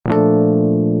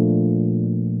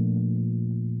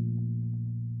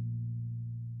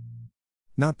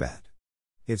Not bad.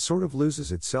 It sort of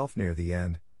loses itself near the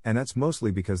end, and that's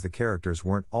mostly because the characters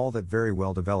weren't all that very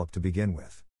well developed to begin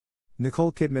with.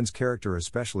 Nicole Kidman's character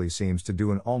especially seems to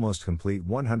do an almost complete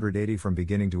 180 from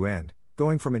beginning to end,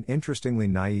 going from an interestingly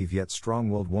naive yet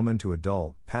strong-willed woman to a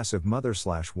dull, passive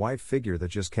mother/wife figure that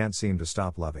just can't seem to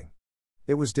stop loving.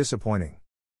 It was disappointing.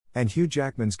 And Hugh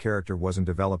Jackman's character wasn't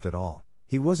developed at all.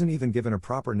 He wasn't even given a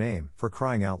proper name, for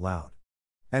crying out loud.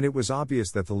 And it was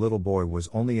obvious that the little boy was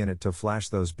only in it to flash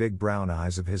those big brown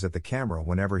eyes of his at the camera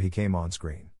whenever he came on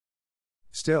screen.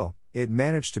 Still, it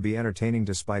managed to be entertaining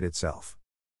despite itself.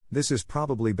 This is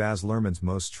probably Baz Luhrmann's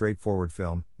most straightforward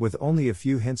film, with only a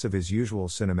few hints of his usual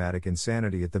cinematic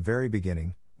insanity at the very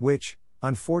beginning, which,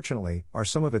 unfortunately, are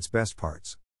some of its best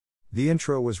parts. The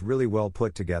intro was really well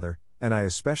put together, and I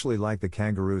especially like the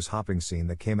kangaroos hopping scene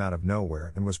that came out of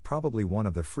nowhere and was probably one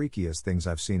of the freakiest things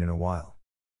I've seen in a while.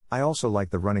 I also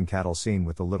like the running cattle scene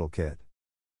with the little kid.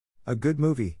 A good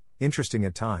movie, interesting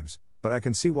at times, but I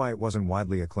can see why it wasn't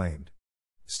widely acclaimed.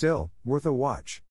 Still, worth a watch.